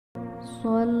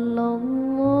صلى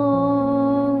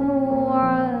الله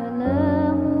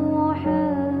على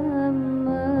محمد.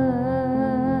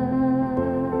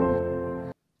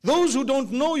 Those who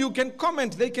don't know you can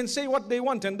comment, they can say what they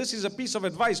want. And this is a piece of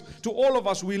advice to all of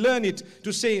us. We learn it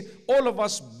to say, all of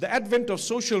us, the advent of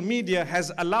social media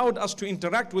has allowed us to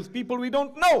interact with people we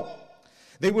don't know.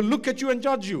 They will look at you and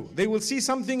judge you. They will see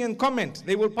something and comment.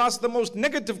 They will pass the most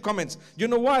negative comments. You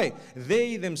know why?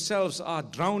 They themselves are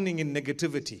drowning in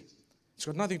negativity. It's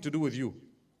got nothing to do with you.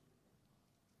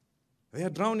 They are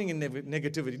drowning in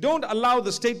negativity. Don't allow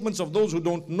the statements of those who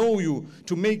don't know you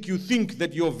to make you think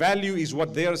that your value is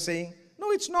what they are saying. No,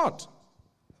 it's not.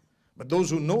 But those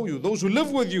who know you, those who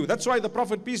live with you, that's why the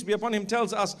Prophet, peace be upon him,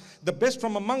 tells us the best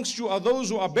from amongst you are those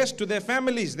who are best to their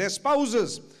families, their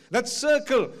spouses. That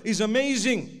circle is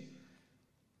amazing.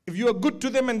 If you are good to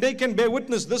them and they can bear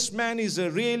witness, this man is a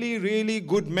really, really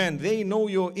good man. They know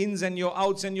your ins and your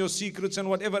outs and your secrets and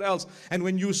whatever else. And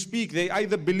when you speak, they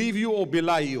either believe you or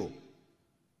belie you.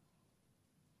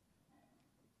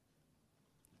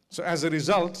 So as a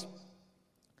result,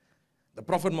 the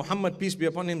Prophet Muhammad, peace be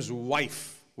upon him's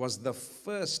wife was the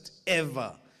first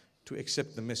ever to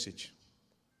accept the message.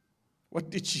 What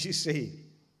did she say?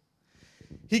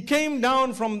 He came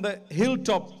down from the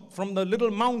hilltop, from the little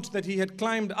mount that he had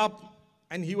climbed up,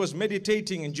 and he was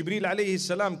meditating, and Jibreel alayhi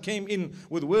salam came in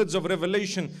with words of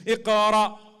revelation.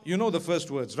 Iqara, you know the first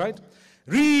words, right?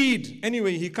 Read.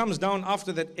 Anyway, he comes down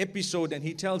after that episode and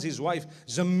he tells his wife,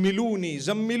 Zammiluni,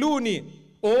 Zammiluni,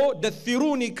 or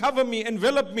Dathiruni, cover me,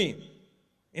 envelop me.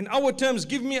 In our terms,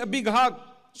 give me a big hug.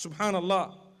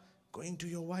 Subhanallah. Going to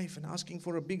your wife and asking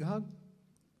for a big hug?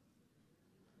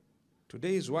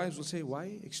 Today's wives will say,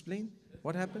 why? Explain.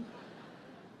 What happened?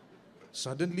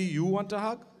 Suddenly you want a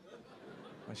hug?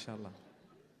 MashaAllah.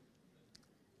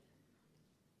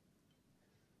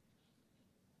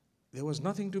 There was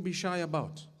nothing to be shy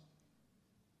about.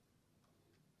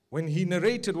 When he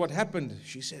narrated what happened,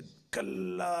 she said,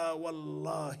 Kalla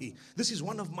wallahi. This is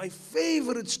one of my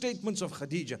favorite statements of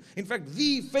Khadija. In fact,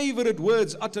 the favorite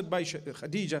words uttered by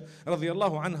Khadija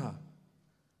radiallahu anha,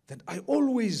 that I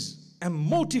always am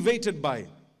motivated by.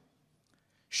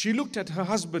 She looked at her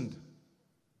husband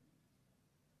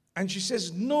and she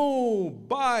says, no,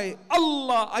 by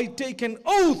Allah, I take an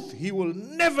oath, he will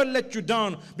never let you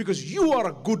down because you are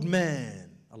a good man.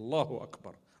 Allahu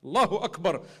Akbar. Allahu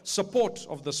Akbar. Support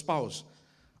of the spouse.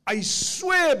 I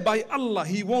swear by Allah,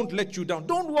 he won't let you down.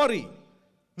 Don't worry.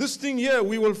 This thing here,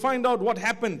 we will find out what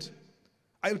happened.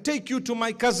 I'll take you to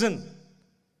my cousin.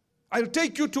 I'll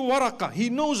take you to Waraka.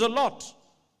 He knows a lot.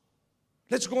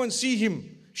 Let's go and see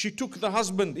him. She took the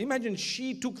husband. Imagine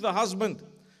she took the husband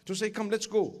to say, come, let's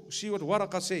go. See what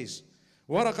Waraka says.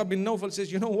 Waraka bin Nawfal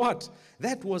says, you know what?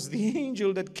 That was the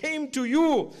angel that came to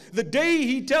you the day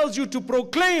he tells you to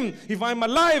proclaim, if I'm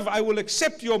alive, I will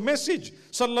accept your message.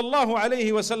 Sallallahu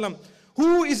alayhi wasallam.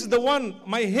 Who is the one?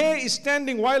 My hair is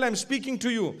standing while I'm speaking to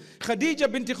you. Khadija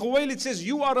binti Khuwaylid says,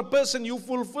 you are a person, you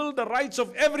fulfill the rights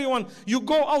of everyone. You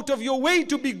go out of your way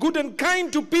to be good and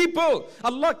kind to people.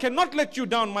 Allah cannot let you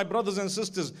down, my brothers and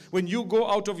sisters. When you go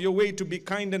out of your way to be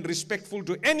kind and respectful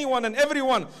to anyone and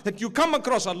everyone that you come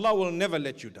across, Allah will never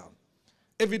let you down.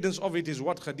 Evidence of it is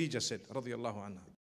what Khadija said, radiyallahu anha.